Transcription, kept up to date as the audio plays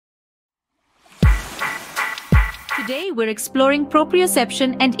Today we're exploring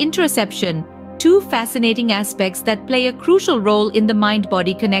proprioception and interoception, two fascinating aspects that play a crucial role in the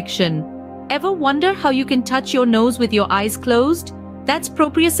mind-body connection. Ever wonder how you can touch your nose with your eyes closed? That's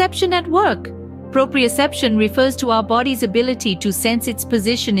proprioception at work. Proprioception refers to our body's ability to sense its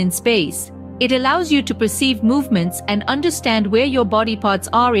position in space. It allows you to perceive movements and understand where your body parts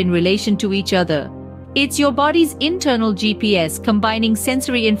are in relation to each other. It's your body's internal GPS combining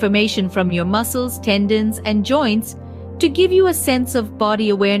sensory information from your muscles, tendons, and joints to give you a sense of body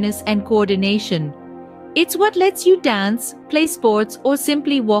awareness and coordination. It's what lets you dance, play sports, or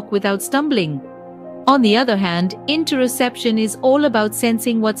simply walk without stumbling. On the other hand, interoception is all about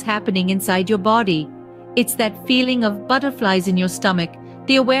sensing what's happening inside your body. It's that feeling of butterflies in your stomach,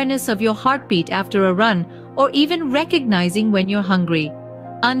 the awareness of your heartbeat after a run, or even recognizing when you're hungry.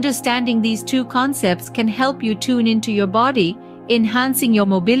 Understanding these two concepts can help you tune into your body, enhancing your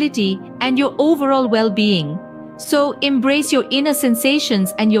mobility and your overall well-being. So embrace your inner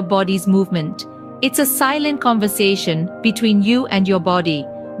sensations and your body's movement. It's a silent conversation between you and your body,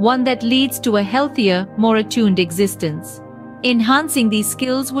 one that leads to a healthier, more attuned existence. Enhancing these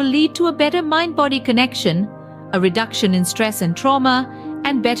skills will lead to a better mind-body connection, a reduction in stress and trauma,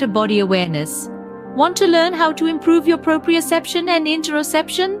 and better body awareness. Want to learn how to improve your proprioception and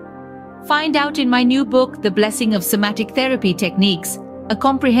interoception? Find out in my new book, The Blessing of Somatic Therapy Techniques, a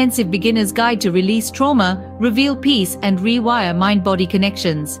comprehensive beginner's guide to release trauma, reveal peace, and rewire mind-body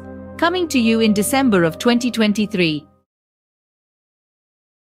connections. Coming to you in December of 2023.